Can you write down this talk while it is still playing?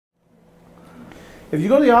If you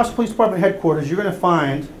go to the Austin Police Department headquarters, you're going to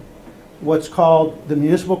find what's called the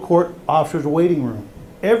Municipal Court Officers Waiting Room.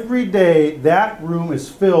 Every day, that room is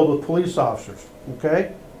filled with police officers,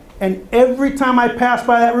 okay? And every time I pass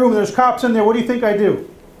by that room, there's cops in there, what do you think I do?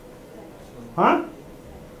 Huh?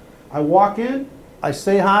 I walk in, I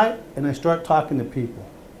say hi, and I start talking to people.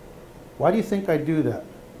 Why do you think I do that?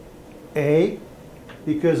 A,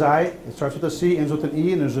 because it starts with a C, ends with an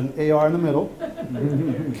E, and there's an AR in the middle.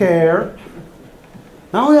 Care.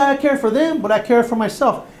 Not only do I care for them, but I care for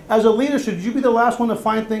myself. As a leader, should you be the last one to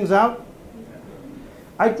find things out?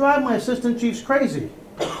 I drive my assistant chiefs crazy.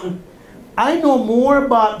 I know more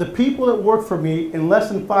about the people that work for me in less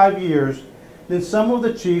than 5 years than some of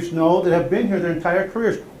the chiefs know that have been here their entire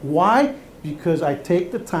careers. Why? Because I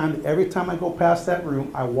take the time, every time I go past that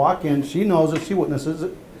room, I walk in, she knows it, she witnesses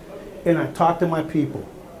it, and I talk to my people.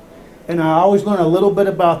 And I always learn a little bit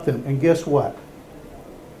about them. And guess what?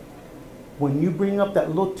 When you bring up that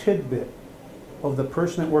little tidbit of the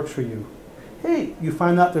person that works for you, hey, you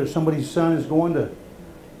find out that somebody's son is going to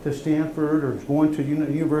Stanford or is going to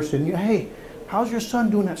university, and hey, how's your son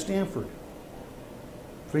doing at Stanford?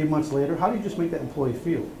 3 months later, how do you just make that employee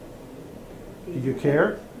feel? Did you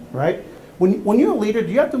care, right? When you're a leader,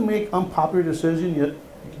 do you have to make unpopular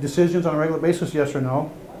decisions on a regular basis, yes or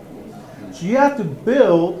no? So you have to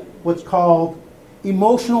build what's called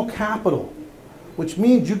emotional capital, which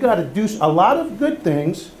means you got to do a lot of good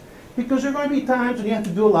things because there are going to be times when you have to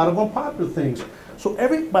do a lot of unpopular things. So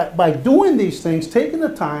by doing these things, taking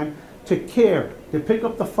the time to care, to pick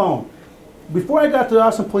up the phone. Before I got to the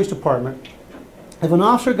Austin Police Department, if an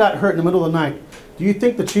officer got hurt in the middle of the night, do you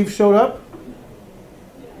think the chief showed up?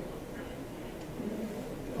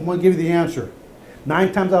 I'm going to give you the answer.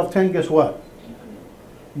 9 times out of 10, guess what?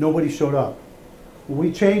 Nobody showed up. Well,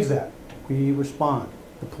 we changed that. We respond.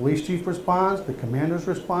 The police chief responds, the commanders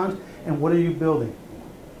respond, and what are you building?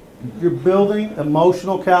 You're building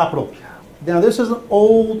emotional capital. Now, this is an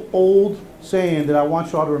old saying that I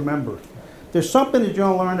want you all to remember. There's something that you're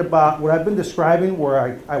going to learn about what I've been describing,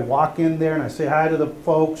 where I walk in there and I say hi to the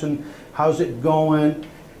folks and how's it going,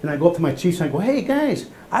 and I go up to my chiefs and I go, hey guys,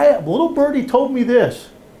 little birdie told me this.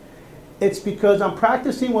 It's because I'm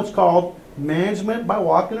practicing what's called management by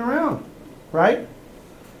walking around, right?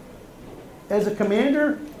 As a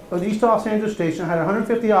commander of the East Los Angeles Station, I had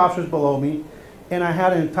 150 officers below me, and I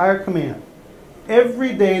had an entire command.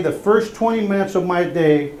 Every day, the first 20 minutes of my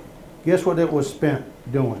day, guess what it was spent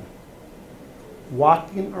doing?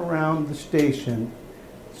 Walking around the station,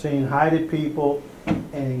 saying hi to people,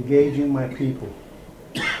 and engaging my people.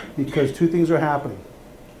 Because 2 things are happening.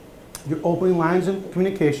 You're opening lines of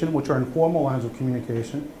communication, which are informal lines of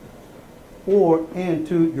communication, and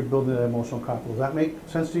 2, you're building that emotional capital. Does that make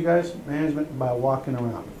sense to you guys? Management by walking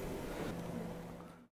around.